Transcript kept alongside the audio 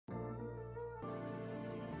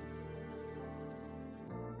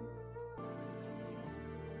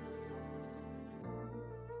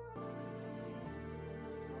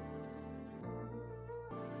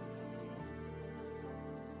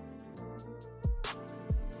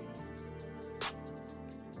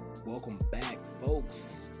Welcome back,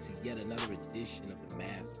 folks, to yet another edition of the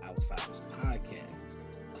Mavs Outsiders podcast,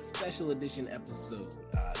 a special edition episode.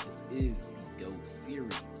 This is the GOAT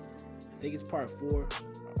series. I think it's part 4.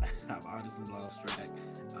 I've honestly lost track.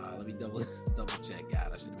 Let me double check,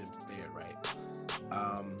 God. I should have been prepared, right?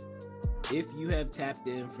 If you have tapped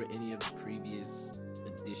in for any of the previous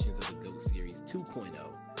editions of the GOAT series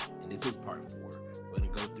 2.0, and this is part 4, we're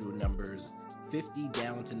going to go through numbers 50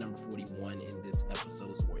 down to number 41 in this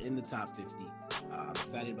episode. So we're in the top 50. I'm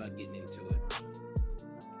excited about getting into it.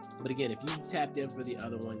 But again, if you tapped in for the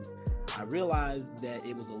other one, I realized that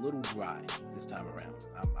it was a little dry this time around.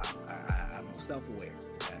 I'm self-aware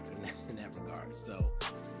in that regard. So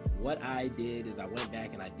what I did is I went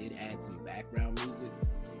back and I did add some background music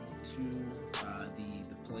to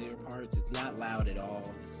the player parts. It's not loud at all.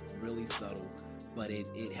 It's really subtle, but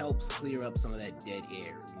it helps clear up some of that dead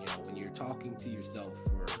air. You know, when you're talking to yourself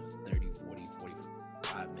for 30, 40,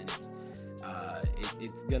 45 minutes,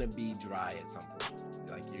 it's going to be dry at some point.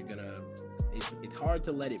 Like it's hard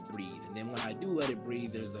to let it breathe. And then when I do let it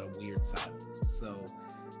breathe, there's a weird silence. So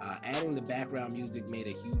adding the background music made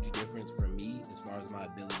a huge difference for me as far as my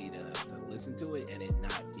ability to listen to it and it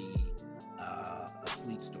not be a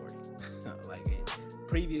sleep story.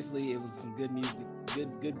 Previously, it was some good music,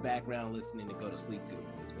 good background listening to go to sleep to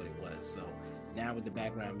is what it was. So now with the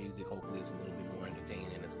background music, hopefully it's a little bit more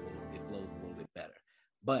entertaining. It flows a little bit better.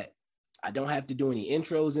 But I don't have to do any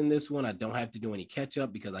intros in this one. I don't have to do any catch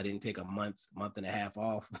up because I didn't take a month and a half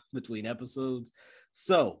off between episodes.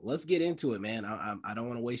 So let's get into it, man. I don't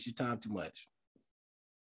want to waste your time too much.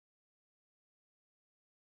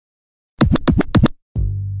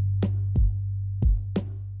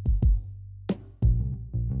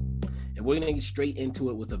 And we're going to get straight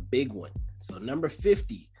into it with a big one. So number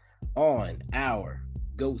 50 on our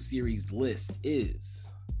GOAT series list is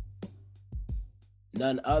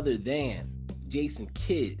none other than Jason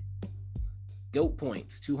Kidd. GOAT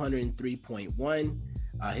points, 203.1.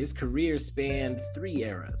 His career spanned 3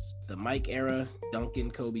 eras: the Mike era,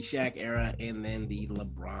 Duncan, Kobe, Shaq era, and then the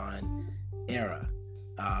LeBron era.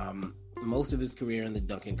 Most of his career in the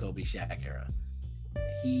Duncan, Kobe, Shaq era.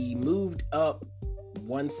 He moved up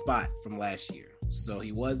one spot from last year. So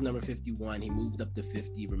he was number 51. He moved up to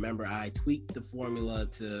 50. Remember, I tweaked the formula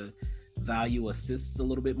to value assists a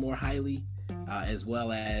little bit more highly, as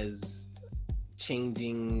well as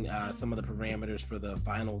changing some of the parameters for the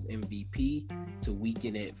finals MVP to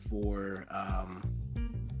weaken it for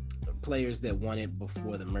players that won it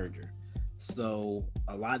before the merger. So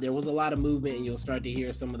there was a lot of movement, and you'll start to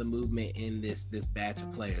hear some of the movement in this batch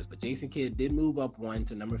of players. But Jason Kidd did move up one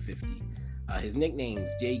to number 50. His nickname's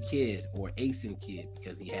J Kidd or Asen Kidd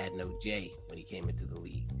because he had no J when he came into the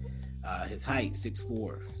league. His height,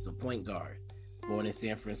 6'4", so point guard. Born in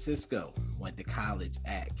San Francisco, went to college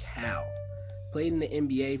at Cal. Played in the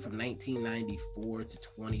NBA from 1994 to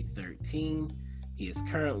 2013. He is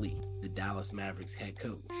currently the Dallas Mavericks head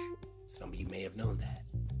coach. Some of you may have known that.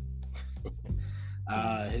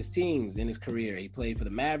 His teams in his career, he played for the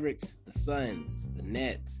Mavericks, the Suns, the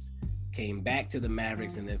Nets, came back to the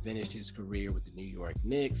Mavericks, and then finished his career with the New York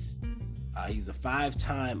Knicks. He's a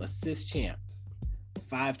 5-time assist champ,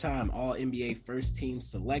 5-time All-NBA first-team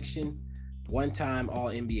selection, 1-time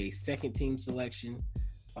All-NBA second-team selection,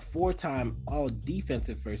 a 4-time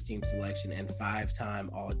All-Defensive first-team selection, and 5-time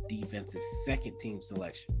All-Defensive second-team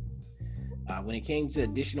selection. When it came to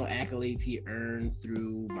additional accolades he earned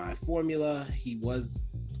through my formula, he was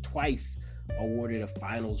twice awarded a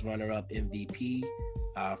finals runner-up MVP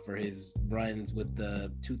for his runs with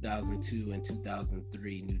the 2002 and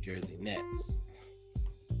 2003 New Jersey Nets.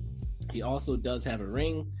 He also does have a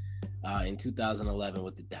ring in 2011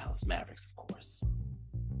 with the Dallas Mavericks, of course.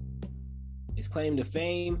 His claim to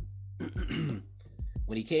fame,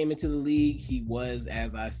 when he came into the league, he was,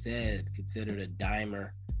 as I said, considered a dimer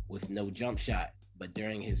with no jump shot. But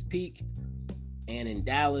during his peak and in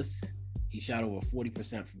Dallas, he shot over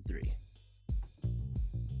 40% from 3.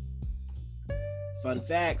 Fun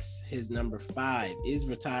facts, his number 5 is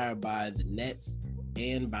retired by the Nets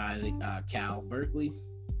and by the Cal Berkeley.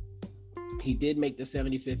 He did make the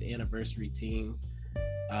 75th anniversary team.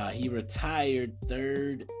 He retired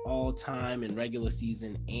 3rd all-time in regular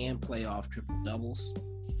season and playoff triple-doubles.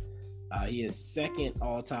 He is 2nd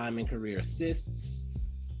all-time in career assists,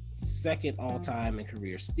 2nd all-time in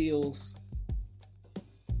career steals.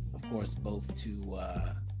 Of course, both to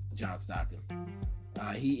John Stockton.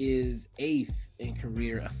 He is 8th in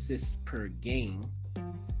career assists per game.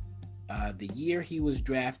 The year he was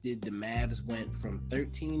drafted, the Mavs went from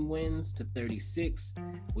 13 wins to 36,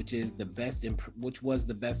 which was the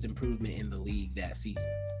best improvement in the league that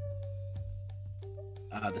season.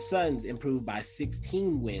 The Suns improved by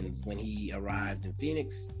 16 wins when he arrived in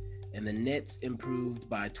Phoenix, and the Nets improved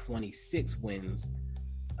by 26 wins.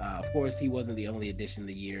 Of course, he wasn't the only addition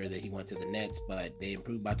the year that he went to the Nets, but they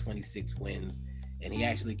improved by 26 wins, and he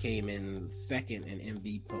actually came in second in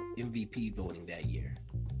MVP voting that year.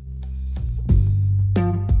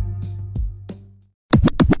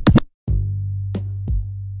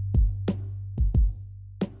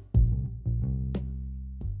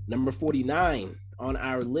 Number 49 on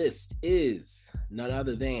our list is none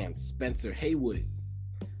other than Spencer Haywood.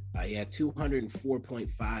 He had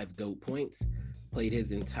 204.5 GOAT points, played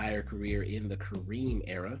his entire career in the Kareem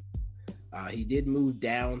era. He did move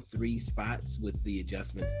down 3 spots with the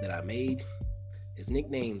adjustments that I made. His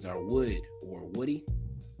nicknames are Wood or Woody.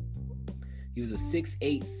 He was a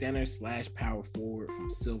 6'8 center / power forward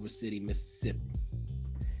from Silver City, Mississippi.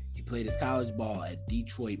 He played his college ball at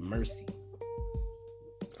Detroit Mercy.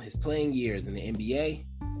 His playing years in the NBA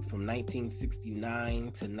from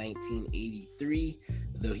 1969 to 1983,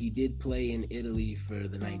 though he did play in Italy for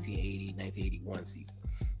the 1980-1981 season.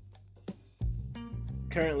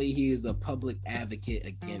 Currently, he is a public advocate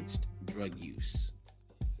against drug use,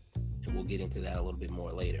 and we'll get into that a little bit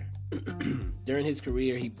more later. During his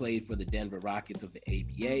career, he played for the Denver Rockets of the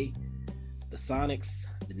ABA, the Sonics,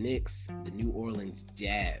 the Knicks, the New Orleans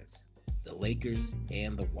Jazz, the Lakers,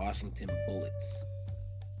 and the Washington Bullets.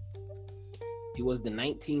 He was the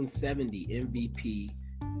 1970 MVP,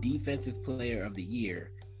 Defensive Player of the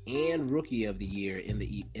Year, and Rookie of the Year in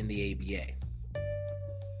the ABA.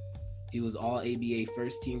 He was All ABA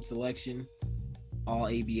First Team Selection, All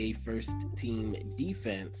ABA First Team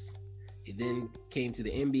Defense. He then came to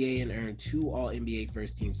the NBA and earned 2 All NBA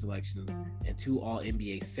First Team selections and 2 All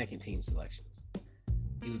NBA Second Team selections.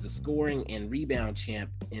 He was the scoring and rebound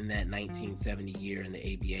champ in that 1970 year in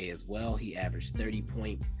the ABA as well. He averaged 30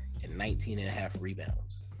 points and 19.5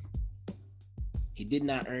 rebounds. He did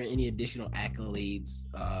not earn any additional accolades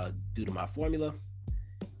due to my formula,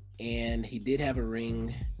 and he did have a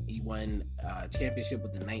ring. He won a championship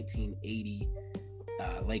with the 1980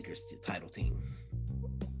 Lakers title team.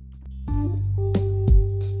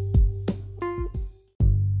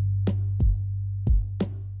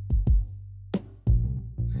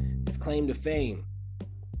 His claim to fame: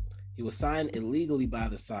 he was signed illegally by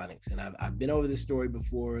the Sonics, and I've been over this story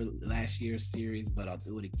before last year's series, but I'll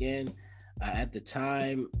do it again. At the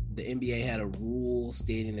time, the NBA had a rule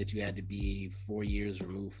stating that you had to be 4 years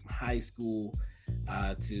removed from high school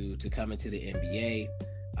to come into the NBA.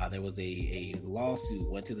 There was a lawsuit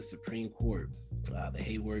went to the Supreme Court, the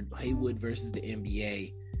Haywood versus the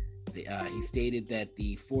NBA. He stated that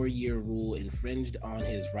the 4-year rule infringed on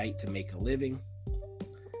his right to make a living.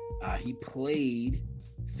 He played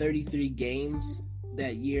 33 games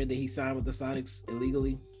that year that he signed with the Sonics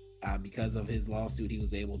illegally. Because of his lawsuit, he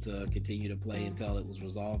was able to continue to play until it was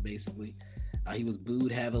resolved, basically. He was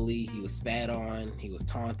booed heavily. He was spat on. He was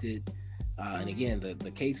taunted. And again,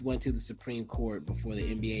 the case went to the Supreme Court before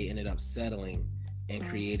the NBA ended up settling and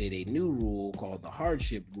created a new rule called the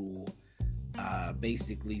hardship rule,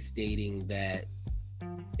 basically stating that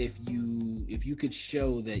if you could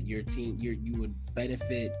show that your team, you would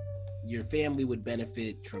benefit, your family would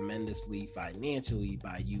benefit tremendously financially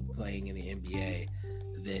by you playing in the NBA,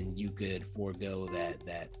 then you could forego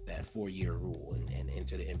that 4-year rule and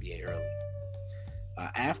enter the NBA early.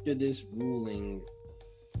 After this ruling,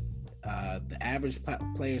 the average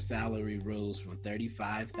player salary rose from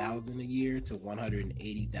 $35,000 a year to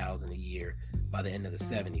 $180,000 a year by the end of the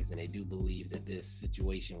 70s, and they do believe that this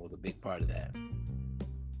situation was a big part of that.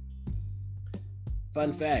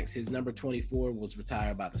 Fun facts: his number 24 was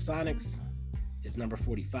retired by the Sonics. His number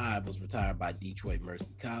 45 was retired by Detroit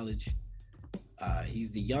Mercy College.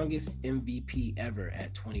 He's the youngest MVP ever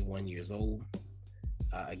at 21 years old.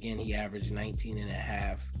 Again, he averaged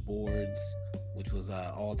 19.5 boards, which was an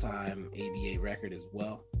all-time ABA record as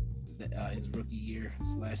well, his rookie year /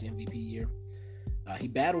 MVP year. He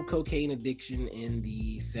battled cocaine addiction in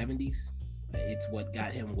the 70s. It's what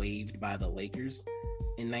got him waived by the Lakers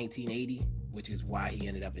in 1980, which is why he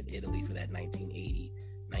ended up in Italy for that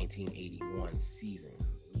 1980-1981 season.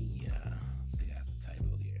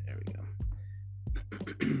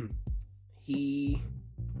 He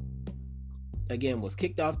again was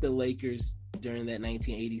kicked off the Lakers during that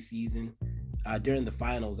 1980 season, during the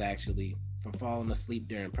finals actually, for falling asleep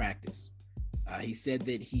during practice. He said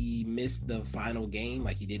that he missed the final game,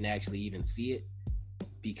 like he didn't actually even see it,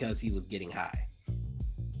 because he was getting high.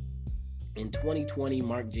 In 2020,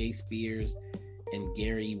 Mark J. Spears and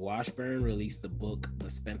Gary Washburn released the book The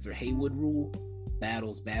Spencer Haywood Rule: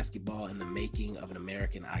 Battles Basketball and the Making of an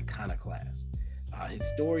American Iconoclast. His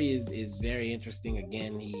story is very interesting.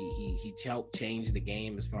 Again, he helped change the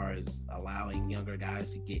game as far as allowing younger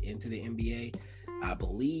guys to get into the NBA. I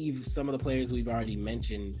believe some of the players we've already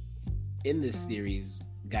mentioned in this series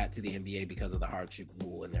got to the NBA because of the hardship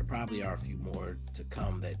rule, and there probably are a few more to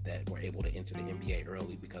come that were able to enter the NBA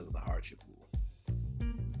early because of the hardship rule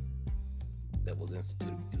that was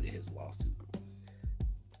instituted due to his lawsuit.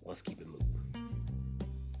 Let's keep it moving.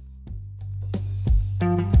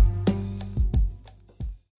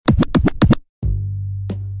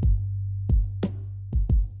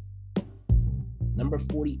 Number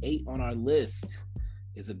 48 on our list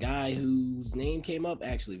is a guy whose name came up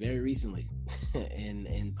actually very recently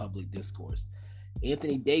in public discourse.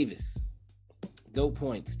 Anthony Davis, GOAT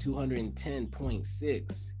points,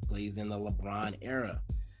 210.6, plays in the LeBron era.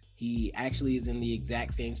 He actually is in the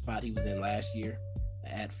exact same spot he was in last year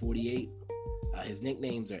at 48. His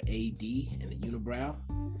nicknames are AD and the Unibrow.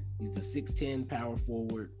 He's a 6'10 power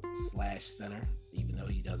forward / center, even though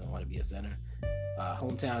he doesn't want to be a center.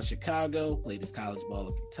 Hometown Chicago, played his college ball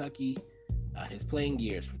in Kentucky. His playing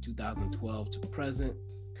years from 2012 to present,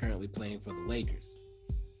 currently playing for the Lakers.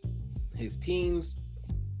 His teams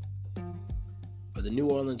are the New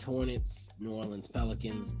Orleans Hornets, New Orleans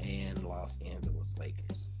Pelicans, and Los Angeles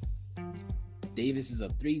Lakers. Davis is a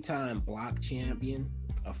 3-time block champion,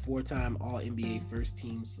 a 4-time All-NBA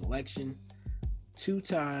first-team selection,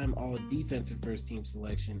 2-time All-Defensive first-team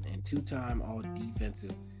selection, and 2-time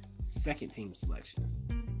All-Defensive second-team selection.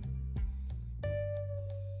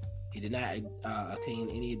 He did not attain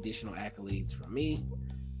any additional accolades from me,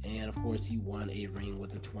 and of course he won a ring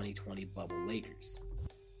with the 2020 Bubble Lakers.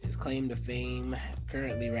 His claim to fame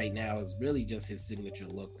currently right now is really just his signature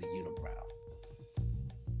look, the unibrow.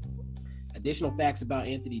 Additional facts about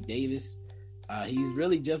Anthony Davis. He's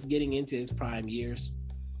really just getting into his prime years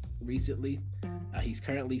recently. He's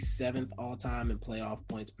currently 7th all-time in playoff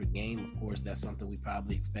points per game. Of course, that's something we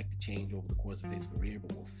probably expect to change over the course of his career,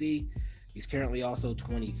 but we'll see. He's currently also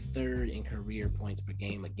 23rd in career points per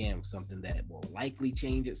game. Again, something that will likely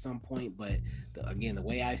change at some point, but the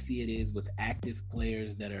way I see it is with active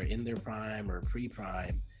players that are in their prime or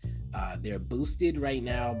pre-prime, they're boosted right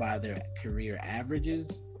now by their career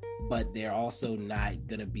averages, but they're also not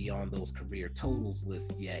going to be on those career totals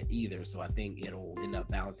lists yet either. So I think it'll end up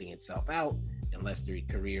balancing itself out unless their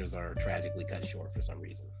careers are tragically cut short for some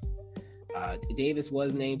reason. Davis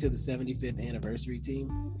was named to the 75th anniversary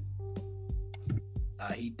team.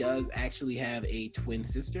 He does actually have a twin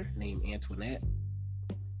sister named Antoinette.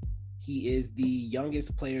 He is the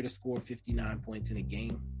youngest player to score 59 points in a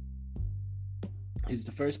game. He was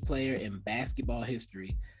the first player in basketball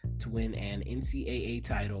history to win an NCAA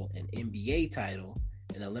title, an NBA title,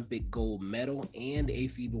 an Olympic gold medal, and a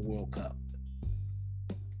FIBA World Cup.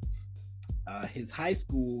 His high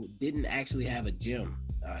school didn't actually have a gym.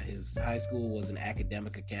 His high school was an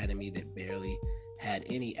academic academy that barely had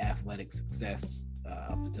any athletic success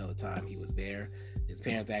up until the time he was there. His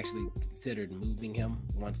parents actually considered moving him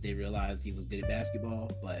once they realized he was good at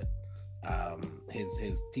basketball, but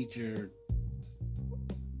his teacher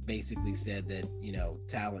basically said that,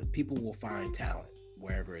 talent, people will find talent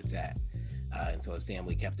wherever it's at. And so his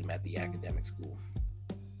family kept him at the academic school.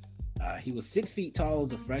 He was 6 feet tall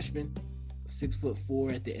as a freshman,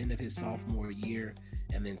 6'4" at the end of his sophomore year,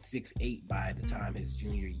 and then 6'8" by the time his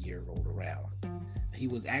junior year rolled around. He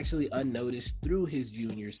was actually unnoticed through his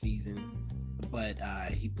junior season, but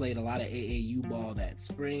he played a lot of AAU ball that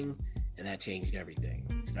spring, and that changed everything.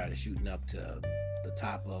 He started shooting up to the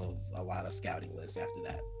top of a lot of scouting lists after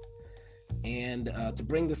that. And to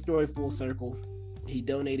bring the story full circle, he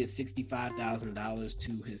donated $65,000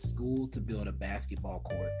 to his school to build a basketball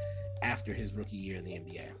court after his rookie year in the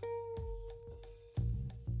NBA.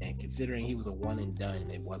 And considering he was a one and done,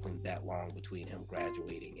 it wasn't that long between him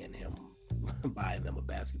graduating and him buying them a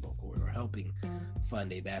basketball court, or helping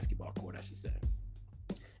fund a basketball court, I should say.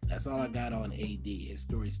 That's all I got on AD. His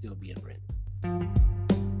story's still being written.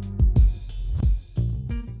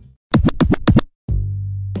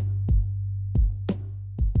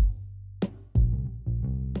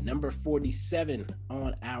 Number 47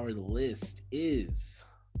 on our list is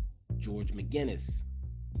George McGinnis.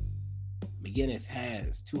 McGinnis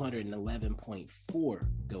has 211.4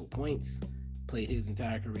 GOAT points, played his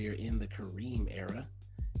entire career in the Kareem era.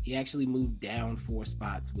 He actually moved down 4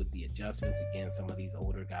 spots with the adjustments. Again, some of these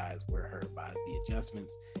older guys were hurt by the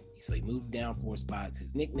adjustments, so he moved down 4 spots.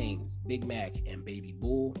 His nicknames, Big Mac and Baby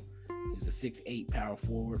Bull. He was a 6'8" power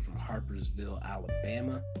forward from Harpersville,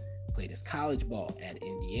 Alabama. Played his college ball at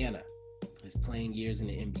Indiana. His playing years in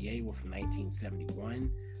the NBA were from 1971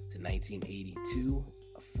 to 1982,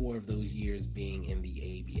 4 of those years being in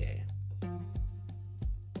the ABA.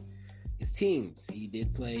 teams. He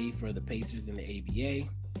did play for the Pacers in the ABA,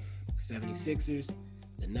 76ers,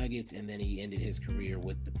 the Nuggets, and then he ended his career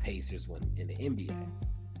with the Pacers in the NBA.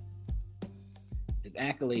 His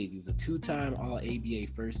accolades: he's a 2-time All-ABA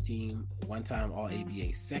first team, 1-time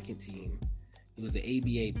All-ABA second team. He was the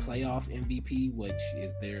ABA playoff MVP, which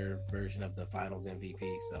is their version of the finals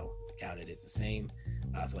MVP, so counted it the same.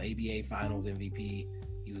 So ABA finals MVP.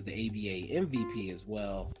 He was the ABA MVP as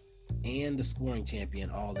well, and the scoring champion,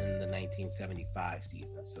 all in the 1975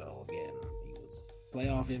 season. So again, he was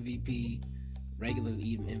playoff MVP, regular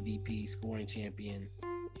even MVP, scoring champion,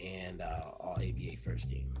 and all ABA first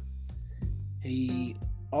team. He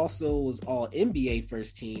also was all NBA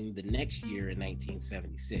first team the next year in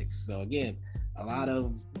 1976. So again, a lot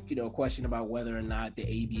of question about whether or not the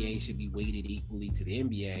ABA should be weighted equally to the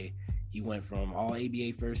NBA. He went from all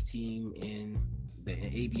ABA first team in the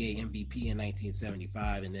ABA MVP in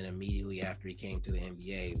 1975, and then immediately after he came to the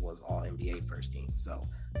NBA was all NBA first team. So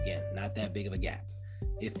again, not that big of a gap,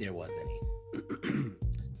 if there was any.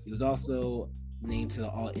 He was also named to the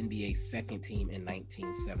all NBA second team in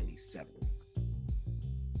 1977.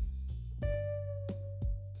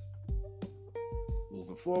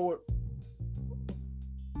 Moving forward,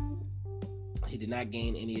 he did not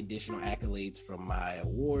gain any additional accolades from my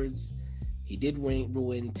awards. He did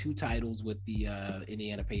win 2 titles with the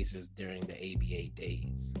Indiana Pacers during the ABA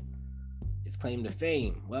days. His claim to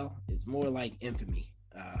fame, well, it's more like infamy.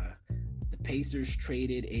 The Pacers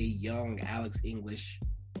traded a young Alex English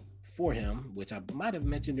for him, which I might have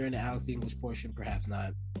mentioned during the Alex English portion, perhaps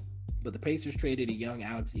not. But the Pacers traded a young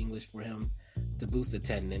Alex English for him to boost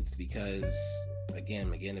attendance because, again,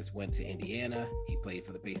 McGinnis went to Indiana. He played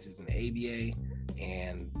for the Pacers in the ABA,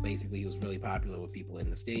 and basically he was really popular with people in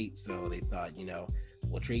the state. So they thought,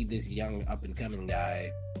 we'll trade this young up-and-coming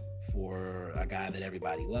guy for a guy that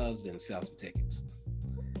everybody loves and sell some tickets.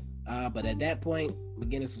 But at that point,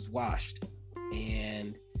 McGinnis was washed,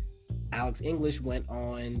 and Alex English went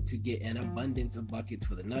on to get an abundance of buckets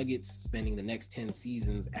for the Nuggets, spending the next 10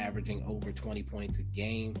 seasons averaging over 20 points a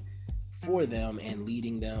game for them and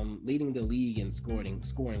leading the league in scoring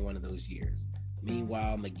one of those years.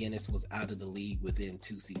 Meanwhile, McGinnis was out of the league within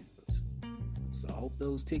 2 seasons. So I hope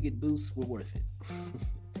those ticket boosts were worth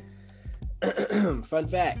it. Fun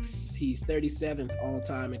facts: he's 37th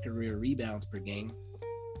all-time in career rebounds per game.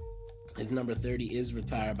 His number 30 is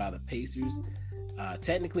retired by the Pacers.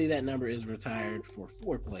 Technically, that number is retired for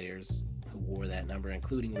 4 players who wore that number,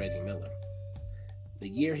 including Reggie Miller. The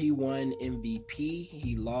year he won MVP,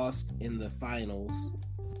 he lost in the finals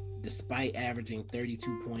despite averaging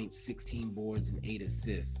 32 points, 16 boards, and 8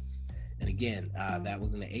 assists. And again, that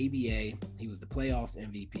was in the ABA. He was the playoffs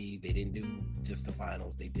MVP. They didn't do just the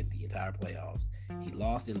finals. They did the entire playoffs. He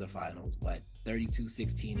lost in the finals, but 32,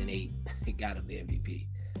 16, and 8 got him the MVP.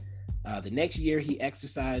 The next year, he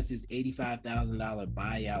exercised his $85,000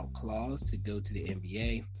 buyout clause to go to the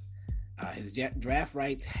NBA. His draft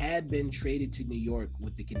rights had been traded to New York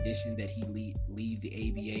with the condition that he leave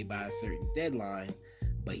the ABA by a certain deadline,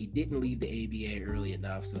 but he didn't leave the ABA early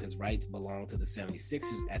enough, so his rights belonged to the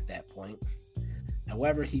 76ers at that point.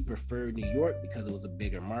 However, he preferred New York because it was a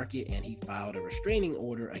bigger market, and he filed a restraining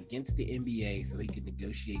order against the NBA so he could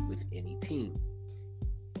negotiate with any team.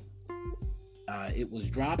 It was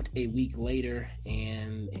dropped a week later,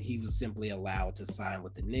 and he was simply allowed to sign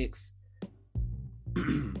with the Knicks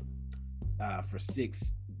for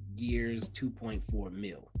 6 years, $2.4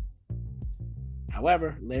 million.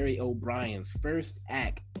 However, Larry O'Brien's first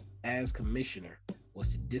act as commissioner was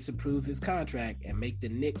to disapprove his contract and make the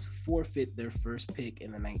Knicks forfeit their first pick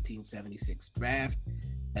in the 1976 draft,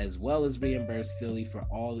 as well as reimburse Philly for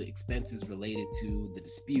all the expenses related to the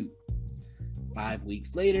dispute. 5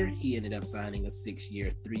 weeks later, he ended up signing a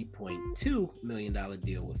 6-year, $3.2 million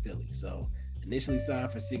deal with Philly. So initially signed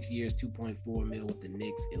for 6 years, $2.4 million with the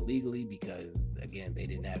Knicks illegally because, again, they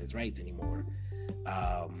didn't have his rights anymore.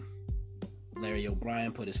 Larry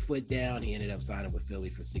O'Brien put his foot down. He ended up signing with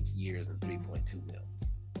Philly for 6 years and $3.2 million.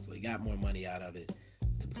 So he got more money out of it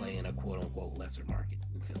to play in a quote-unquote lesser market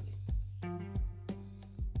in Philly.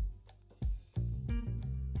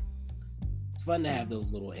 It's fun to have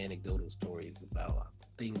those little anecdotal stories about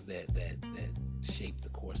things that shape the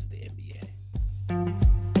course of the NBA.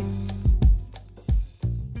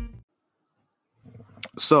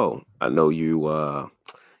 So I know you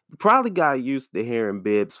probably got used to hearing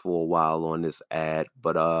Bibbs for a while on this ad,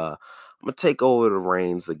 but I'm gonna take over the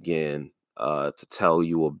reins again to tell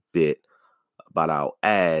you a bit about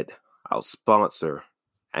our sponsor,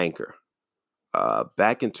 Anchor.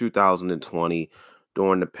 Back in 2020,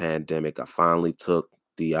 during the pandemic, I finally took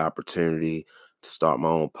the opportunity to start my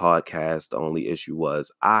own podcast. The only issue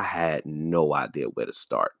was I had no idea where to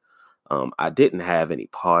start. I didn't have any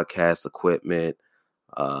podcast equipment,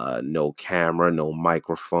 no camera, no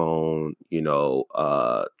microphone,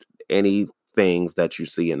 any things that you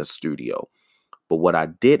see in a studio. But what I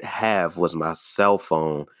did have was my cell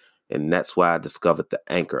phone, and that's why I discovered the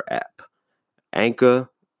Anchor app. Anchor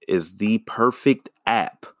is the perfect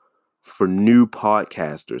app for new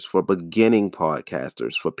podcasters, for beginning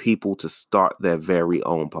podcasters, for people to start their very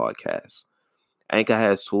own podcast. Anchor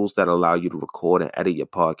has tools that allow you to record and edit your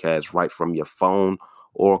podcast right from your phone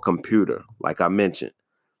or computer, like I mentioned.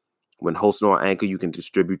 When hosting on Anchor, you can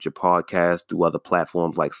distribute your podcast through other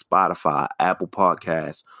platforms like Spotify, Apple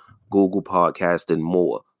Podcasts, Google Podcasts, and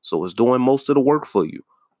more. So it's doing most of the work for you.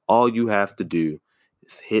 All you have to do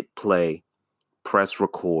is hit play, press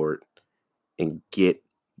record, and get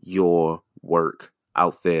your work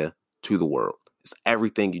out there to the world. It's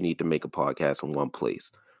everything you need to make a podcast in one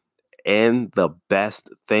place. And the best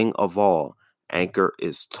thing of all, Anchor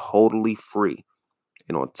is totally free.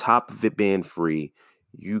 And on top of it being free,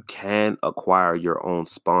 you can acquire your own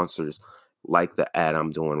sponsors like the ad I'm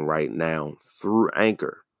doing right now through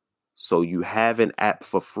Anchor. So you have an app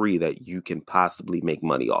for free that you can possibly make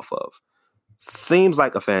money off of. Seems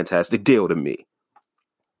like a fantastic deal to me.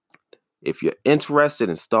 If you're interested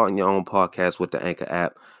in starting your own podcast with the Anchor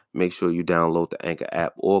app, make sure you download the Anchor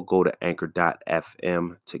app or go to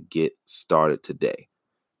anchor.fm to get started today.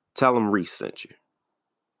 Tell them Reese sent you.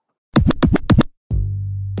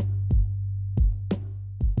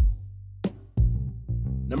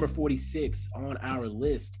 Number 46 on our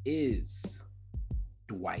list is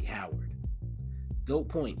Dwight Howard. GOAT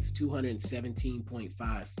points,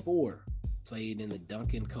 217.54. Played in the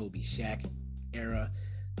Duncan, Kobe, Shaq era,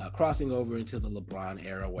 crossing over into the LeBron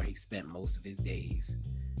era where he spent most of his days.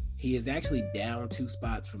 He is actually down 2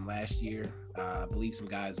 spots from last year. I believe some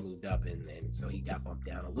guys moved up and so he got bumped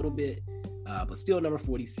down a little bit, but still number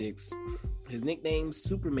 46. His nickname,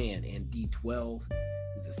 Superman and D12.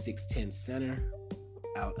 He's a 6'10 center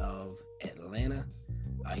out of Atlanta.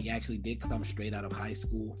 He actually did come straight out of high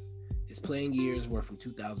school. His playing years were from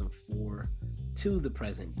 2004 to the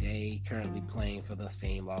present day, currently playing for the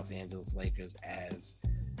same Los Angeles Lakers as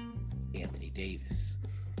Anthony Davis.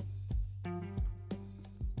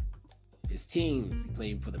 His teams, he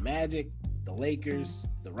played for the Magic, the Lakers,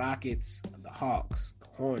 the Rockets, the Hawks, the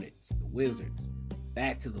Hornets, the Wizards,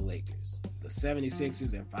 back to the Lakers, the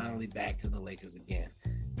 76ers, and finally back to the Lakers again.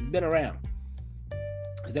 He's been around.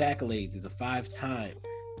 His accolades is a 5-time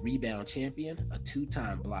rebound champion, a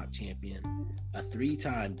 2-time block champion, a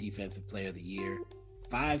 3-time defensive player of the year,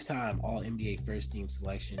 5-time All-NBA first team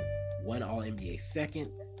selection, 1 All-NBA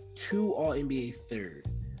second, 2 All-NBA third,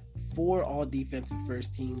 4 All-Defensive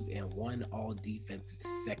first teams, and 1 All-Defensive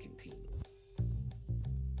second team.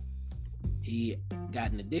 He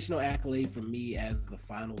got an additional accolade from me as the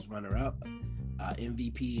finals runner-up,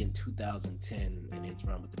 MVP in 2010 in his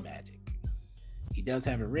run with the Magic. He does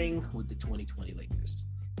have a ring with the 2020 Lakers.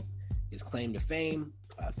 His claim to fame,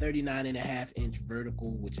 39.5-inch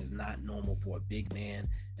vertical, which is not normal for a big man,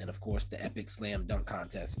 and of course the epic slam dunk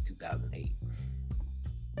contest in 2008.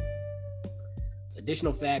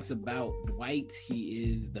 Additional facts about Dwight: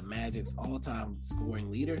 he is the Magic's all-time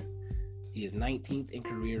scoring leader. He is 19th in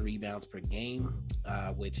career rebounds per game,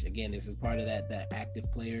 which again, this is part of that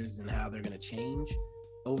active players and how they're going to change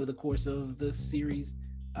over the course of the series.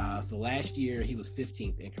 So last year he was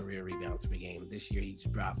 15th in career rebounds per game. This year he's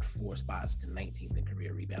dropped 4 spots to 19th in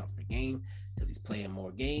career rebounds per game because he's playing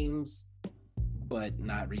more games, but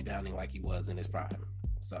not rebounding like he was in his prime.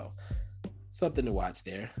 So something to watch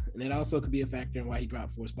there. And it also could be a factor in why he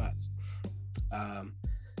dropped 4 spots.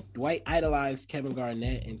 Dwight idolized Kevin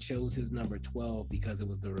Garnett and chose his number 12 because it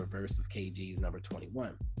was the reverse of KG's number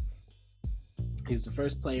 21. He's the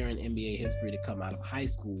first player in NBA history to come out of high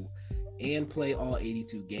school and play all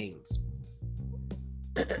 82 games.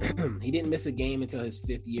 He didn't miss a game until his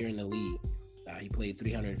 5th year in the league. He played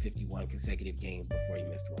 351 consecutive games before he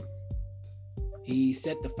missed one. He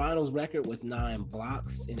set the finals record with 9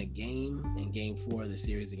 blocks in a game in Game 4 of the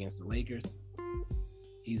series against the Lakers.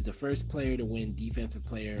 He's the first player to win Defensive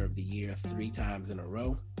Player of the Year 3 times in a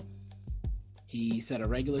row. He set a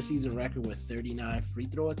regular season record with 39 free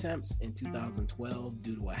throw attempts in 2012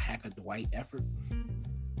 due to a Hack a Dwight effort.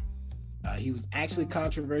 He was actually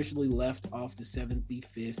controversially left off the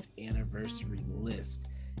 75th anniversary list.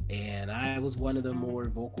 And I was one of the more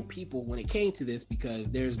vocal people when it came to this because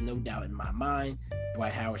there's no doubt in my mind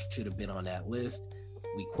Dwight Howard should have been on that list.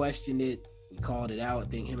 We questioned it. We called it out. I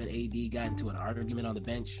think him and AD got into an argument on the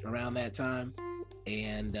bench around that time.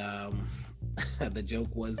 And The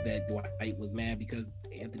joke was that Dwight was mad because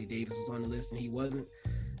Anthony Davis was on the list and he wasn't.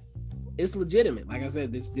 It's legitimate. Like I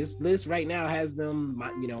said, this list right now has them.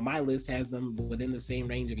 My list has them within the same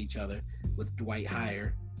range of each other, with Dwight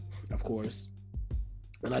higher, of course.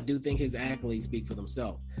 And I do think his accolades speak for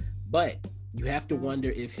themselves. But you have to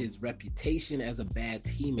wonder if his reputation as a bad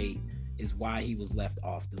teammate is why he was left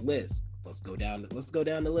off the list. Let's go down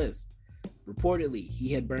the list. Reportedly,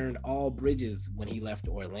 he had burned all bridges when he left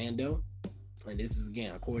Orlando. And this is,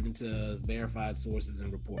 again, according to verified sources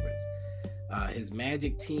and reports. His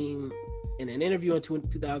Magic team, in an interview in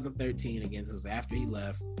 2013, again, this was after he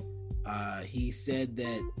left, he said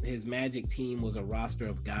that his Magic team was a roster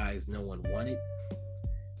of guys no one wanted.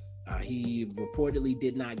 He reportedly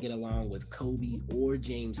did not get along with Kobe or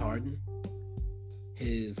James Harden.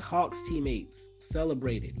 His Hawks teammates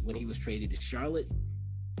celebrated when he was traded to Charlotte.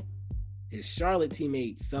 His Charlotte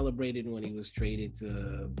teammates celebrated when he was traded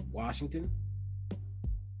to Washington.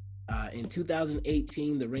 In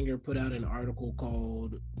 2018, The Ringer put out an article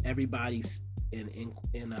called "Everybody in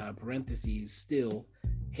parentheses Still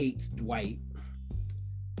Hates Dwight."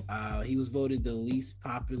 He was voted the least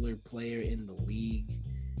popular player in the league,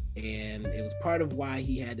 and it was part of why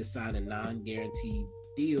he had to sign a non-guaranteed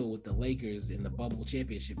deal with the Lakers in the bubble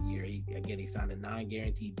championship year. He signed a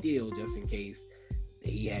non-guaranteed deal just in case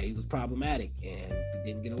he was problematic and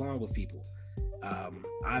didn't get along with people.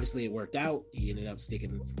 Obviously it worked out. He ended up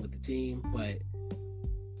sticking with the team, but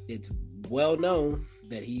it's well known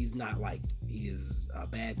that he's not liked. He is a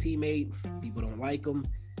bad teammate. People don't like him,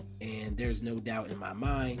 and there's no doubt in my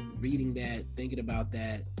mind, reading that, thinking about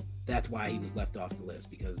that, that's why he was left off the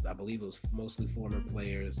list, because I believe it was mostly former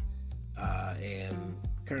players and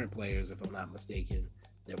current players, if I'm not mistaken,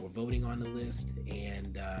 that were voting on the list.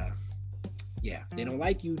 And they don't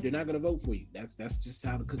like you, they're not going to vote for you. That's just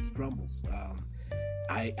how the cookie crumbles.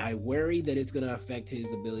 I worry that it's going to affect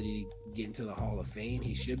his ability to get into the Hall of Fame.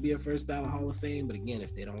 He should be a first ballot Hall of Fame, but again,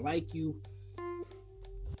 if they don't like you,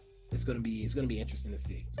 it's going to be interesting to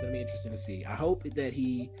see. It's going to be interesting to see. I hope that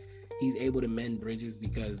he's able to mend bridges,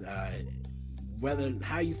 because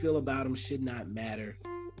how you feel about him should not matter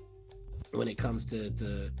when it comes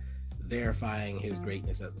to verifying his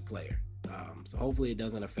greatness as a player. So hopefully it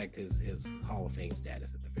doesn't affect his Hall of Fame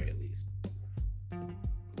status at the very least.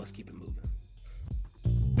 Let's keep it moving.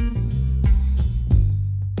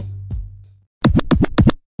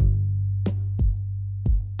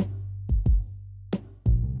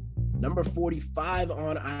 Number 45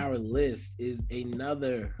 on our list is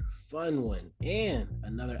another fun one and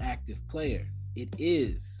another active player. It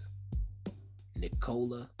is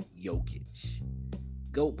Nikola Jokic.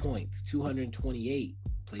 GOAT points, 228.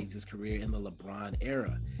 Plays his career in the LeBron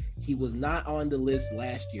era. He was not on the list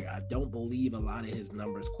last year. I don't believe a lot of his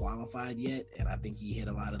numbers qualified yet, and I think he hit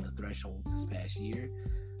a lot of the thresholds this past year.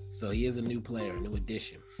 So he is a new player, a new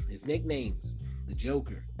addition. His nicknames: the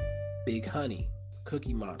Joker, Big Honey,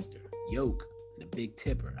 Cookie Monster, Yoke, the Big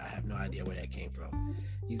Tipper. I have no idea where that came from.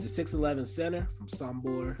 He's a 6'11" center from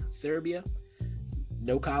Sombor, Serbia.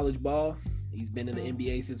 No college ball. He's been in the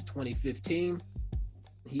NBA since 2015.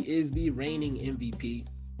 He is the reigning MVP,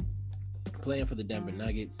 playing for the Denver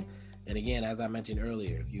Nuggets. And again, as I mentioned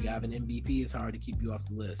earlier, if you have an MVP, it's hard to keep you off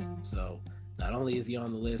the list. So not only is he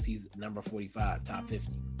on the list, he's number 45, top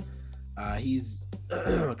 50. He's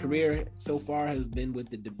career so far has been with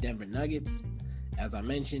the Denver Nuggets. As I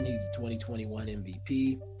mentioned, he's a 2021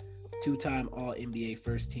 MVP, two-time All-NBA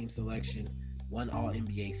first team selection, one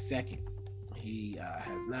All-NBA second. He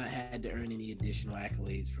has not had to earn any additional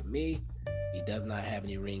accolades from me. He does not have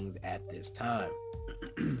any rings at this time.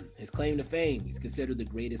 His claim to fame: he's considered the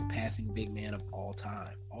greatest passing big man of all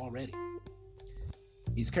time already.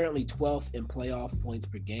 He's currently 12th in playoff points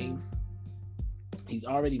per game. He's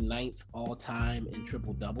already 9th all time in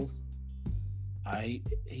triple doubles.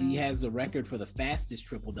 He has the record for the fastest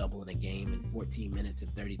triple double in a game in 14 minutes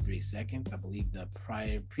and 33 seconds. I believe the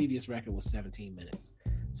previous record was 17 minutes.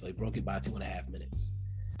 So he broke it by 2.5 minutes.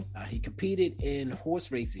 He competed in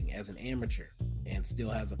horse racing as an amateur and still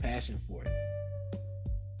has a passion for it.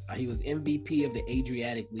 He was MVP of the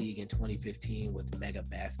Adriatic League in 2015 with Mega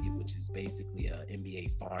Basket, which is basically an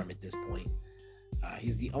NBA farm at this point.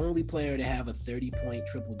 He's the only player to have a 30-point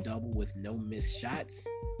triple-double with no missed shots,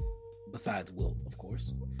 besides Wilt, of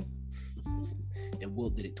course. And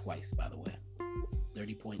Wilt did it twice, by the way.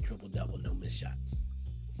 30-point triple-double, no missed shots.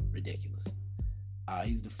 Ridiculous.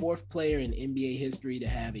 He's the fourth player in NBA history to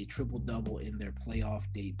have a triple-double in their playoff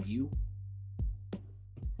debut.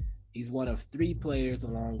 He's one of 3 players,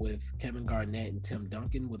 along with Kevin Garnett and Tim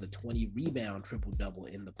Duncan, with a 20-rebound triple-double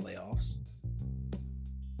in the playoffs.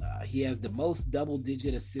 He has the most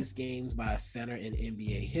double-digit assist games by a center in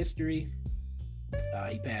NBA history.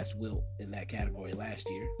 He passed Wilt in that category last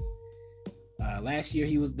year. Last year,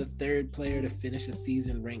 he was the third player to finish a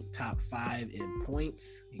season ranked top 5 in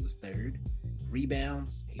points. He was third.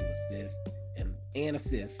 Rebounds, he was fifth. And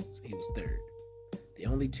assists, he was third. The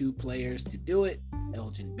only 2 players to do it,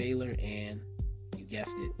 Elgin Baylor and, you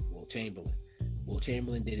guessed it, Wilt Chamberlain. Wilt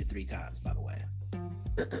Chamberlain did it 3 times, by the way.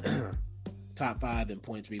 Top 5 in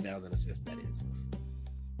points, rebounds, and assists, that is.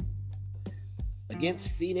 Against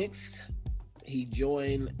Phoenix, he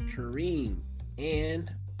joined Kareem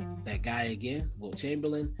and that guy again, Wilt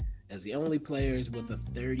Chamberlain, as the only players with a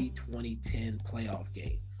 30-20-10 playoff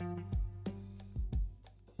game.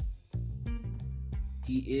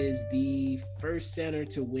 He is the first center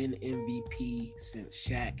to win MVP since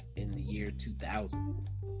Shaq in the year 2000.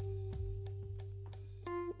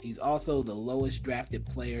 He's also the lowest drafted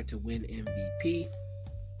player to win MVP.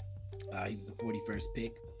 He was the 41st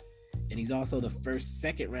pick. And he's also the first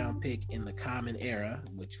second-round pick in the Common Era,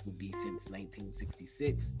 which would be since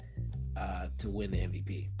 1966, to win the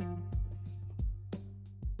MVP.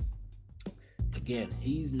 Again,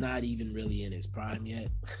 he's not even really in his prime yet.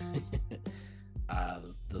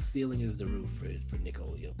 The ceiling is the roof for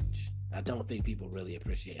Nikola Jokic. I don't think people really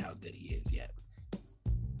appreciate how good he is yet.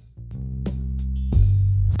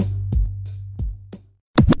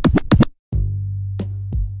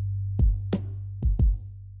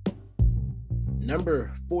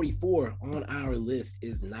 Number 44 on our list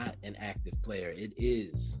is not an active player. It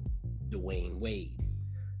is Dwayne Wade.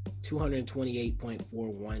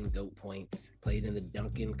 228.41 GOAT points, played in the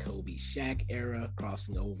Duncan, Kobe, Shaq era,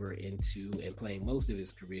 crossing over into and playing most of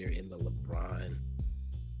his career in the LeBron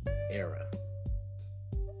era.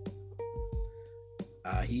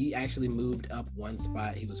 He actually moved up 1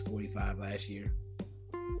 spot. He was 45 last year.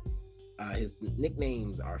 His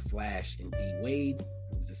nicknames are Flash and D Wade.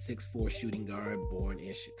 He's a 6'4" shooting guard born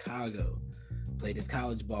in Chicago. Played his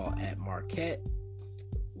college ball at Marquette.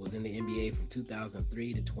 Was in the NBA from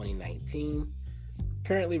 2003 to 2019.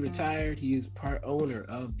 Currently retired, he is part owner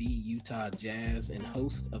of the Utah Jazz and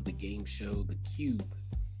host of the game show The Cube.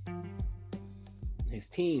 His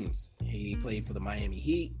teams, he played for the Miami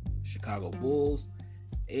Heat, Chicago Bulls,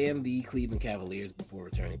 and the Cleveland Cavaliers before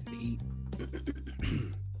returning to the Heat.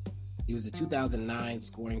 He was the 2009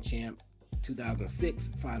 scoring champ, 2006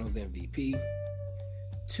 Finals MVP,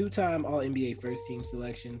 2-time All-NBA first team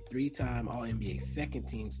selection, 3-time All-NBA second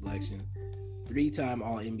team selection, 3-time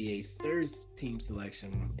All-NBA third team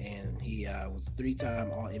selection, and he was 3-time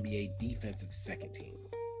All-NBA defensive second team.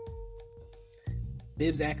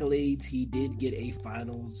 Bibbs accolades, he did get a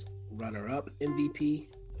Finals runner-up MVP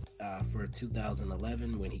for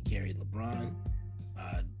 2011 when he carried LeBron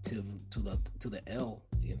to the L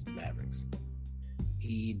against the Mavericks.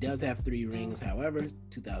 He does have 3 rings, however,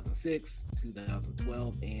 2006,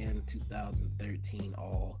 2012, and 2013,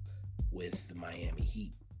 all with the Miami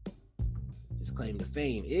Heat. His claim to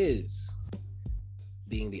fame is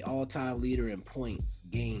being the all-time leader in points,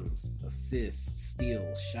 games, assists,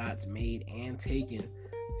 steals, shots made and taken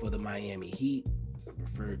for the Miami Heat,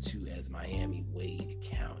 referred to as Miami-Wade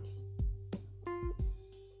County.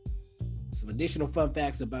 Some additional fun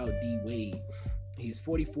facts about D. Wade. He's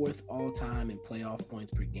 44th all-time in playoff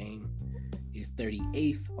points per game. He's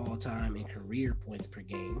 38th all-time in career points per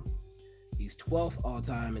game. He's 12th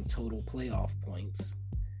all-time in total playoff points.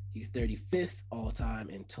 He's 35th all-time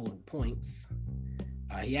in total points.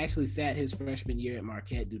 He actually sat his freshman year at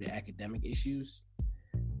Marquette due to academic issues.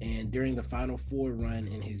 And during the Final Four run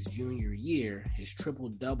in his junior year, his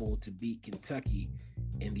triple-double to beat Kentucky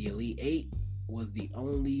in the Elite Eight was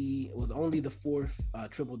only the 4th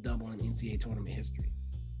triple-double in NCAA tournament history.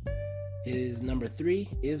 His number 3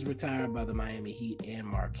 is retired by the Miami Heat and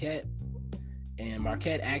Marquette. And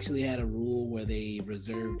Marquette actually had a rule where they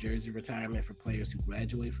reserved jersey retirement for players who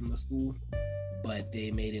graduate from the school, but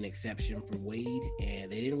they made an exception for Wade, and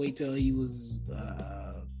they didn't wait till he was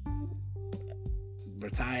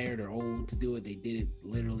retired or old to do it. They did it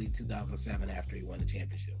literally 2007 after he won the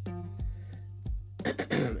championship.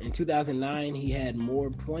 In 2009, he had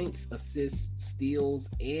more points, assists, steals,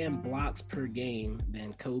 and blocks per game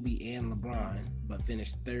than Kobe and LeBron, but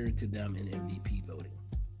finished third to them in MVP voting.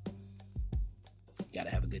 Got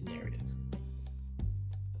to have a good narrative.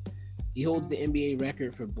 He holds the NBA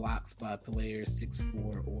record for blocks by players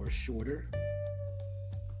 6'4" or shorter.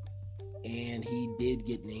 And he did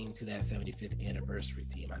get named to that 75th anniversary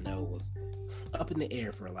team. I know it was up in the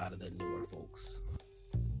air for a lot of the newer folks.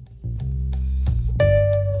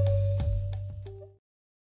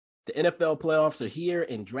 The NFL playoffs are here,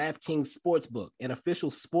 and DraftKings Sportsbook, an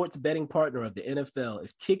official sports betting partner of the NFL,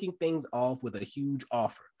 is kicking things off with a huge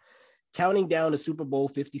offer. Counting down to Super Bowl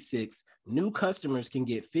 56, new customers can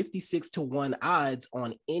get 56-1 odds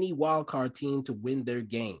on any wildcard team to win their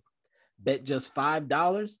game. Bet just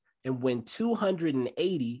 $5 and win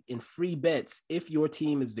 $280 in free bets if your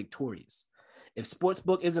team is victorious. If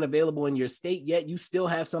Sportsbook isn't available in your state yet, you still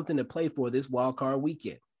have something to play for this wildcard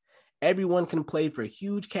weekend. Everyone can play for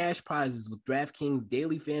huge cash prizes with DraftKings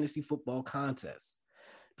Daily Fantasy Football Contest.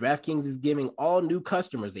 DraftKings is giving all new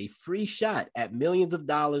customers a free shot at millions of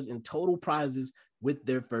dollars in total prizes with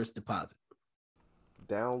their first deposit.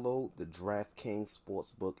 Download the DraftKings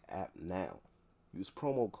Sportsbook app now. Use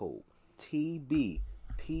promo code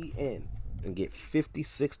TBPN and get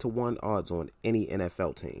 56-1 odds on any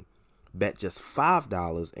NFL team. Bet just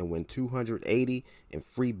 $5 and win $280 in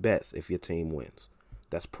free bets if your team wins.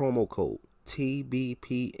 That's promo code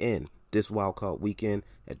TBPN this wildcard weekend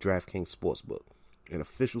at DraftKings Sportsbook, an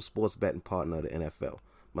official sports betting partner of the NFL.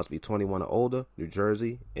 Must be 21 or older, New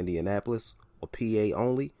Jersey, Indianapolis, or PA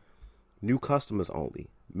only. New customers only.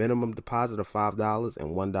 Minimum deposit of $5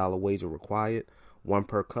 and $1 wager required. One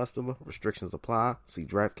per customer. Restrictions apply. See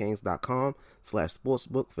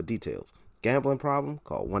DraftKings.com/sportsbook for details. Gambling problem?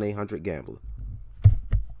 Call 1-800-GAMBLER.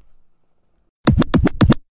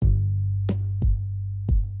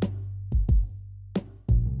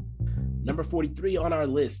 Number 43 on our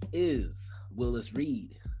list is Willis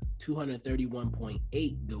Reed,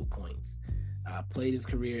 231.8 GOAT points. Played his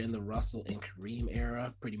career in the Russell and Kareem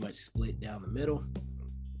era, pretty much split down the middle.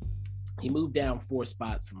 He moved down 4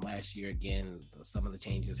 spots from last year. Again, some of the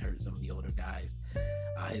changes hurt some of the older guys.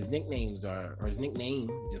 His nickname,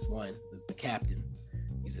 just one, is the Captain.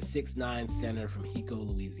 He's a 6'9" center from Hico,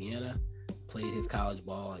 Louisiana. Played his college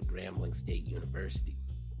ball at Grambling State University.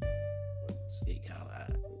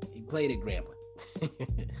 He played at Grambling.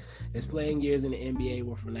 His playing years in the NBA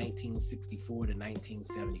were from 1964 to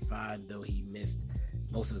 1975, though he missed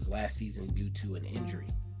most of his last season due to an injury.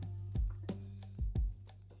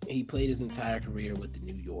 He played his entire career with the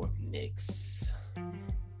New York Knicks.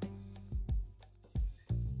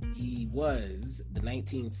 He was the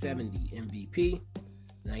 1970 MVP,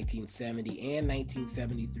 1970 and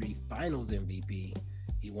 1973 Finals MVP.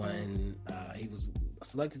 He was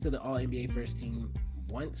selected to the All-NBA first team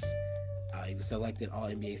once. He was selected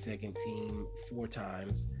All-NBA second team 4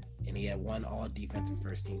 times, and he had 1 All-Defensive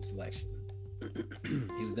first team selection.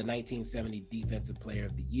 He was the 1970 Defensive Player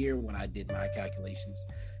of the Year when I did my calculations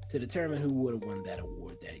to determine who would have won that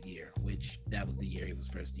award that year, which that was the year he was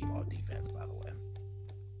first team All-Defense, by the way.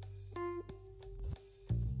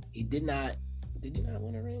 He did not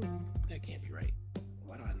win a ring? That can't be right.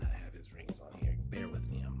 Why do I not have his rings on here? Bear with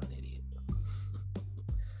me, I'm an idiot.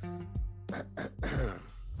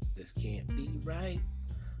 This can't be right.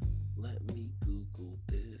 Let me Google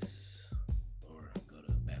this, or go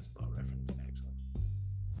to Basketball Reference, actually.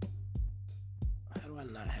 How do I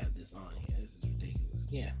not have this on here? This is ridiculous.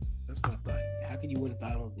 Yeah, that's what I thought. How can you win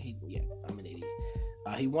finals? I'm an idiot.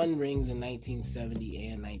 He won rings in 1970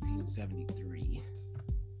 and 1973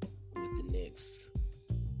 with the Knicks.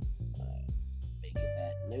 Making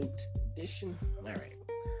that note addition. All right.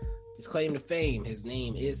 His claim to fame, his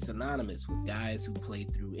name is synonymous with guys who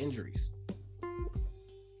played through injuries.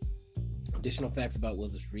 Additional facts about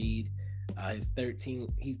Willis Reed. He's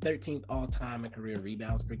 13th all-time in career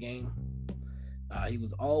rebounds per game. He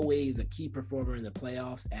was always a key performer in the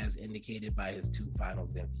playoffs, as indicated by his 2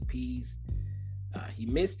 finals MVPs. He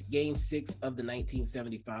missed Game 6 of the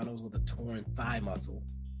 1970 finals with a torn thigh muscle,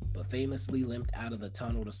 but famously limped out of the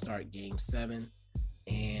tunnel to start Game 7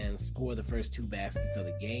 and score the first 2 baskets of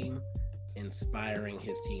the game, inspiring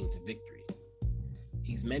his team to victory.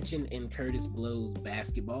 He's mentioned in Curtis Blow's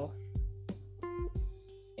Basketball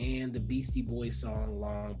and the Beastie Boys song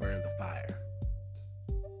Long Burn the Fire.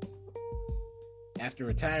 After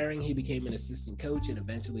retiring, he became an assistant coach and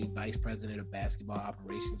eventually vice president of basketball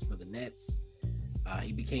operations for the Nets.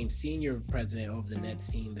 He became senior president of the Nets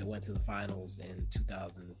team that went to the finals in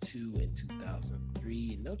 2002 and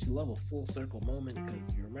 2003. And don't you love a full circle moment?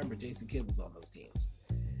 Because you remember Jason Kidd was on those teams.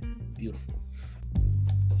 Beautiful.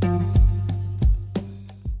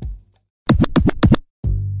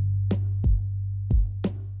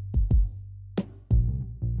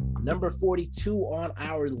 Number 42 on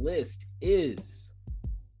our list is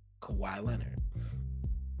Kawhi Leonard.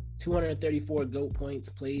 234 GOAT points,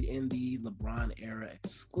 played in the LeBron era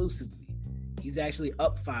exclusively. He's actually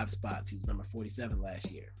up 5 spots. He was number 47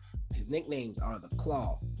 last year. His nicknames are the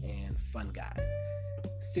Claw and Fun Guy.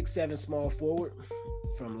 6'7" small forward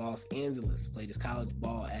from Los Angeles. Played his college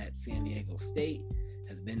ball at San Diego State.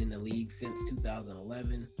 has been in the league since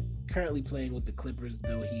 2011, currently playing with the Clippers,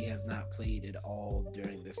 though he has not played at all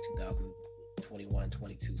during this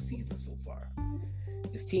 2021-22 season so far.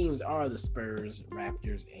 His teams are the Spurs,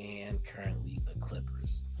 Raptors, and currently the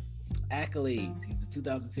Clippers. Accolades: he's a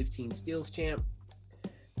 2015 Steals champ,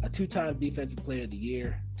 a two-time Defensive Player of the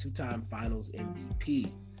Year, two-time Finals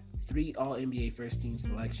MVP, 3 All-NBA first-team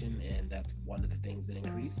selection, and that's one of the things that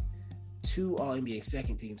increased, 2 All-NBA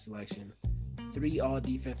second-team selection, 3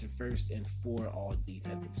 All-Defensive first, and 4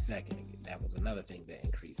 All-Defensive second. That was another thing that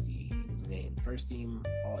increased. He was named first-team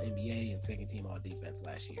All-NBA and second-team All-Defense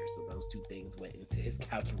last year, so those two things went into his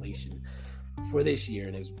calculation for this year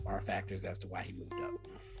and are factors as to why he moved up.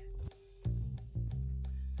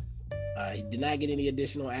 He did not get any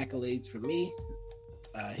additional accolades from me.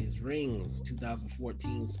 His rings: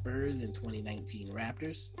 2014 Spurs and 2019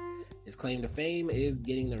 Raptors. His claim to fame is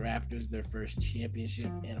getting the Raptors their first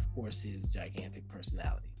championship, and of course his gigantic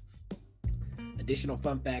personality. Additional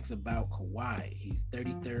fun facts about Kawhi: he's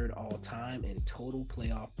 33rd all time in total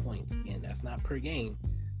playoff points. Again, that's not per game,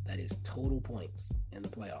 that is total points in the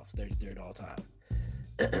playoffs, 33rd all time.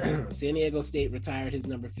 San Diego State retired his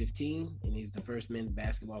number 15, and he's the first men's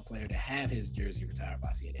basketball player to have his jersey retired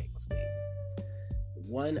by San Diego State.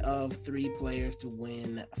 One of 3 players to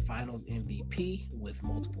win Finals MVP with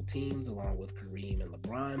multiple teams, along with Kareem and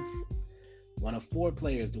LeBron. One of 4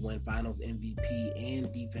 players to win Finals MVP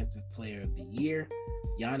and Defensive Player of the Year.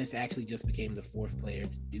 Giannis actually just became the 4th player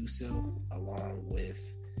to do so, along with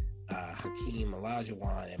Hakeem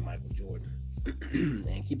Olajuwon and Michael Jordan.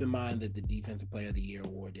 And keep in mind that the Defensive Player of the Year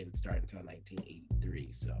award didn't start until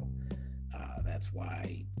 1983, so that's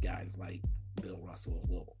why guys like Bill Russell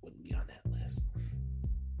wouldn't be on that list.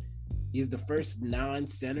 He's the first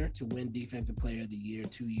non-center to win Defensive Player of the Year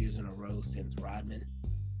 2 years in a row since Rodman.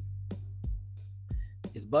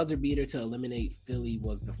 His buzzer beater to eliminate Philly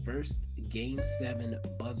was the first Game 7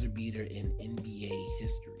 buzzer beater in NBA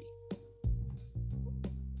history.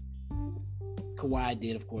 Kawhi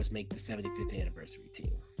did, of course, make the 75th anniversary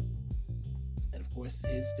team. And, of course,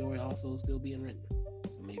 his story also is still being written.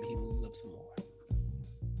 So maybe he moves up some more.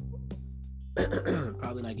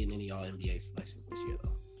 Probably not getting any All-NBA selections this year,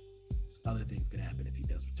 though. So other things could happen if he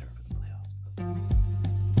does return for the playoffs.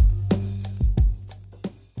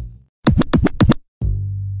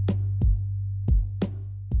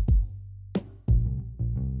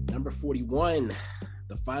 Number 41,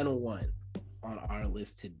 the final one on our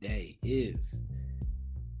list today, is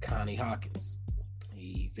Connie Hawkins.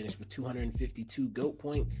 He finished with 252 GOAT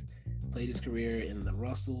points, played his career in the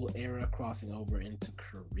Russell era, crossing over into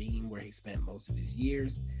Kareem, where he spent most of his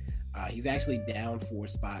years. He's actually down 4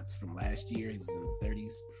 spots from last year. He was in the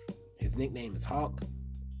 30s. His nickname is Hawk.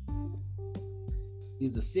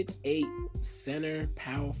 He's a 6'8" center,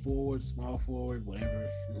 power forward, small forward, whatever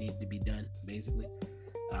needed to be done, basically.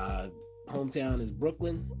 Hometown is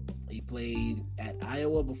Brooklyn. He played at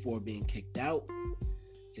Iowa before being kicked out.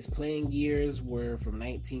 His playing years were from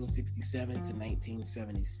 1967 to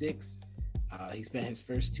 1976. He spent his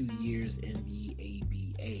first 2 years in the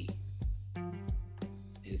ABA.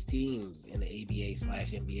 His teams in the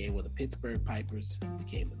ABA/NBA were the Pittsburgh Pipers, who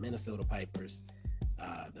became the Minnesota Pipers,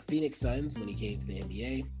 the Phoenix Suns when he came to the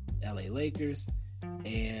NBA, LA Lakers,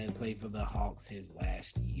 and played for the Hawks his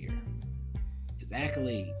last year. His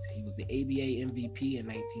accolades: he was the ABA MVP in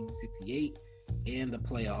 1968 and the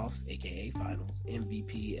playoffs, aka Finals,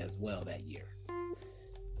 MVP as well that year.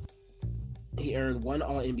 He earned 1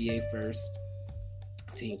 All-NBA first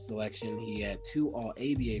team selection. He had 2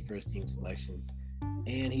 All-ABA first team selections,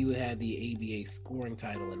 and he had the ABA scoring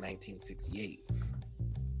title in 1968.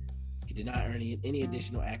 He did not earn any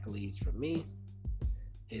additional accolades from me.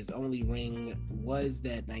 His only ring was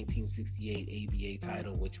that 1968 ABA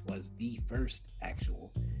title, which was the first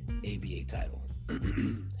actual ABA title.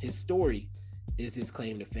 His story is his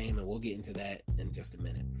claim to fame, and we'll get into that in just a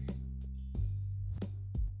minute.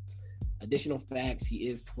 Additional facts: he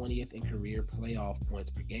is 20th in career playoff points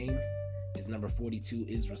per game. His number 42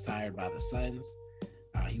 is retired by the Suns.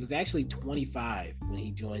 He was actually 25 when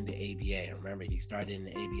he joined the ABA. Remember, he started in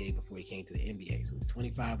the ABA before he came to the NBA. So he was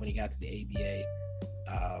 25 when he got to the ABA.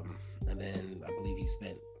 And then I believe he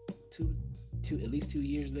spent at least 2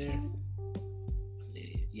 years there.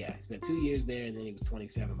 Yeah, he spent 2 years there, and then he was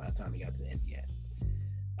 27 by the time he got to the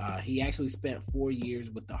NBA. He actually spent 4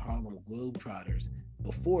 years with the Harlem Globetrotters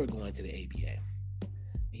before going to the ABA.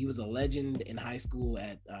 He was a legend in high school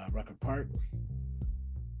at Rucker Park.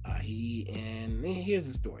 Here's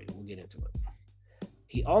the story. We'll get into it.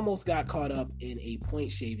 He almost got caught up in a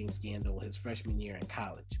point shaving scandal his freshman year in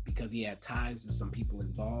college because he had ties to some people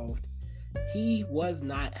involved. He was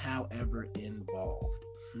not, however, involved.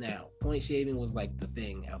 Now, point shaving was like the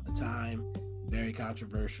thing at the time, very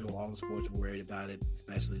controversial. All the sports were worried about it,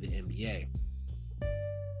 especially the NBA.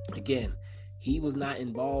 Again, he was not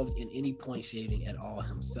involved in any point shaving at all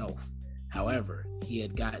himself. However, he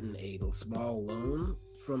had gotten a small loan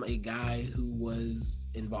from a guy who was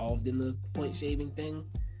involved in the point shaving thing.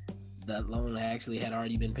 That loan actually had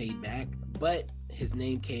already been paid back, but his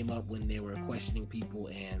name came up when they were questioning people,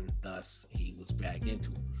 and thus he was dragged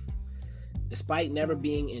into it. Despite never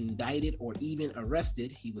being indicted or even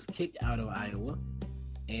arrested, he was kicked out of Iowa,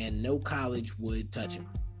 and no college would touch him.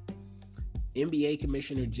 NBA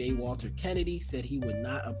Commissioner J. Walter Kennedy said he would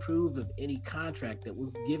not approve of any contract that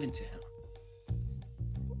was given to him.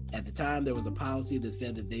 At the time, there was a policy that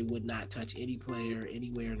said that they would not touch any player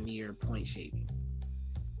anywhere near point shaving.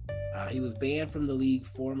 He was banned from the league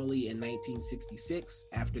formally in 1966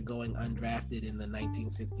 after going undrafted in the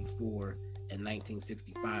 1964 and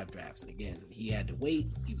 1965 drafts. And again, he had to wait.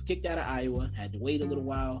 He was kicked out of Iowa, had to wait a little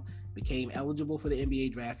while, became eligible for the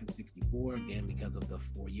NBA draft in 64, again, because of the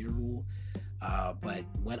 4-year rule. But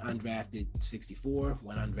went undrafted 64,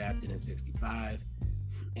 went undrafted in 65.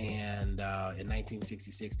 And in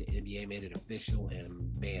 1966, the NBA made it official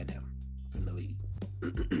and banned him from the league.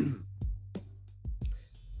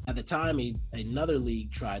 At the time, another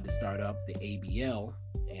league tried to start up, the ABL,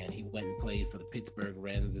 and he went and played for the Pittsburgh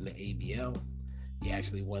Wrens in the ABL. He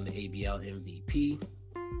actually won the ABL MVP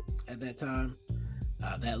at that time.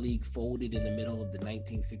 That league folded in the middle of the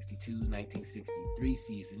 1962-1963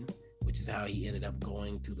 season, which is how he ended up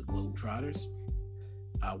going to the Globetrotters.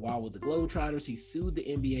 While with the Globetrotters, he sued the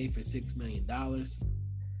NBA for $6 million.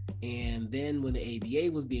 And then when the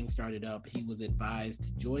ABA was being started up, he was advised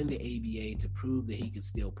to join the ABA to prove that he could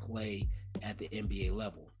still play at the NBA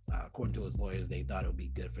level. According to his lawyers, they thought it would be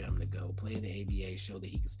good for him to go play in the ABA, show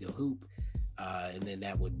that he could still hoop. And then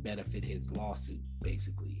that would benefit his lawsuit,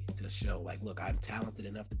 basically, to show, like, look, I'm talented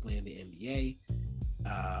enough to play in the NBA.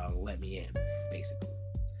 Let me in, basically.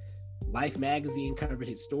 Life magazine covered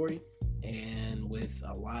his story, and with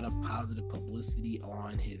a lot of positive publicity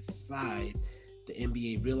on his side, the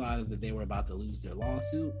NBA realized that they were about to lose their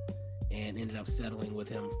lawsuit and ended up settling with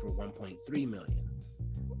him for $1.3 million.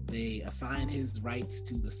 They assigned his rights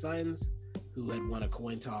to the Suns, who had won a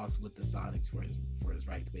coin toss with the Sonics for his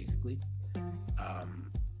rights, basically.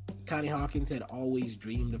 Connie Hawkins had always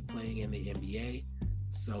dreamed of playing in the NBA,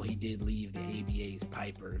 so he did leave the ABA's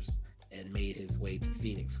Pipers and made his way to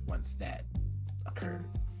Phoenix once that occurred.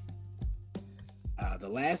 The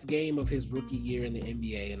last game of his rookie year in the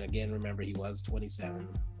NBA, and again, remember, he was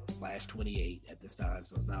 27/28 at this time,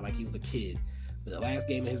 so it's not like he was a kid. But the last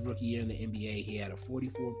game of his rookie year in the NBA, he had a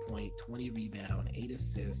 44-point, 20 rebound, 8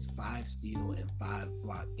 assists, 5 steal, and 5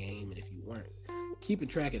 block game. And if you weren't keeping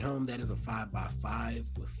track at home, that is a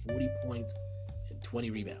 5x5 with 40 points and 20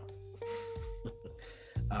 rebounds.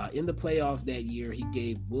 In the playoffs that year, he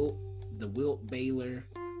gave Wilt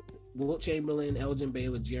Chamberlain, Elgin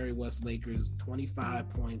Baylor, Jerry West Lakers 25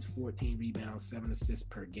 points, 14 rebounds, 7 assists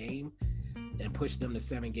per game, and pushed them to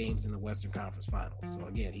 7 games in the Western Conference Finals. So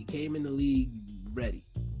again, he came in the league ready.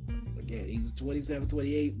 Again, he was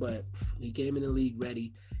 27-28, but he came in the league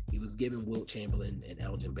ready. He was giving Wilt Chamberlain and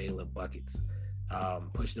Elgin Baylor buckets,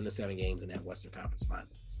 pushed them to 7 games in that Western Conference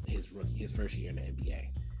Finals. His first year in the NBA.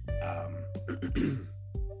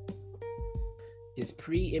 His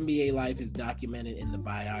pre-NBA life is documented in the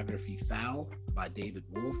biography Foul by David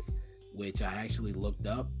Wolf, which I actually looked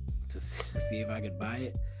up to see if I could buy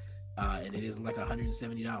it. And it is like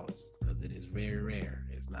 $170 because it is very rare.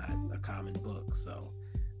 It's not a common book. So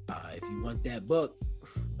if you want that book,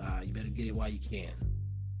 you better get it while you can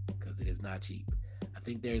because it is not cheap. I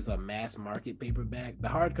think there's a mass market paperback. The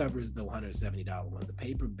hardcover is the $170 one. The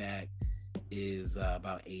paperback is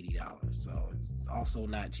about $80. So it's also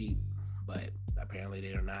not cheap, but apparently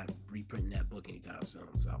they are not reprinting that book anytime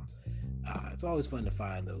soon. So it's always fun to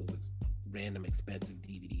find those random expensive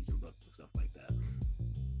DVDs and books and stuff like that.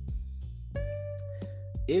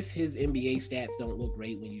 If his NBA stats don't look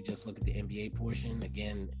great when you just look at the NBA portion,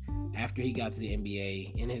 again, after he got to the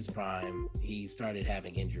NBA in his prime, he started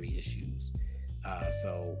having injury issues.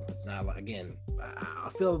 So it's not like, again, I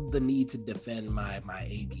feel the need to defend my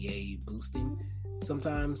ABA boosting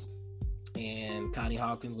sometimes. And Connie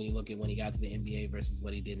Hawkins, when you look at when he got to the NBA versus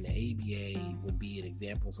what he did in the ABA, would be an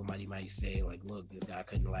example. Somebody might say, like, look, this guy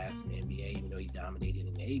couldn't last in the NBA, even though he dominated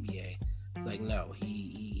in the ABA. It's like, no,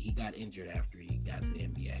 he got injured after he got to the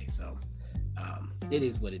NBA. So it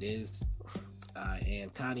is what it is.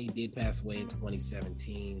 And Connie did pass away in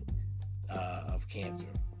 2017 of cancer,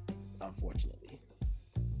 unfortunately.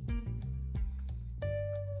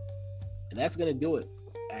 And that's going to do it,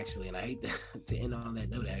 actually. And I hate to end on that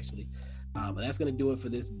note, actually. But that's going to do it for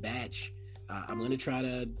this batch. I'm going to try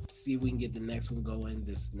to see if we can get the next one going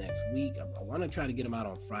this next week. I want to try to get them out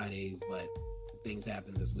on Fridays, but things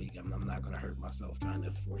happen this week. I'm not going to hurt myself trying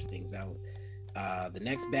to force things out. The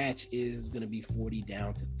next batch is going to be 40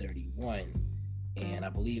 down to 31. And I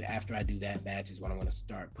believe after I do that batch is when I'm going to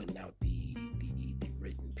start putting out the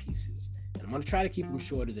written pieces. And I'm going to try to keep them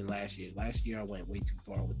shorter than last year. Last year, I went way too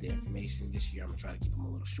far with the information. This year, I'm going to try to keep them a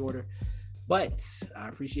little shorter. But I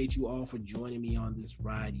appreciate you all for joining me on this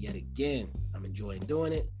ride yet again. I'm enjoying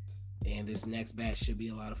doing it. And this next batch should be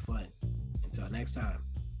a lot of fun. Until next time,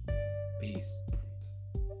 peace.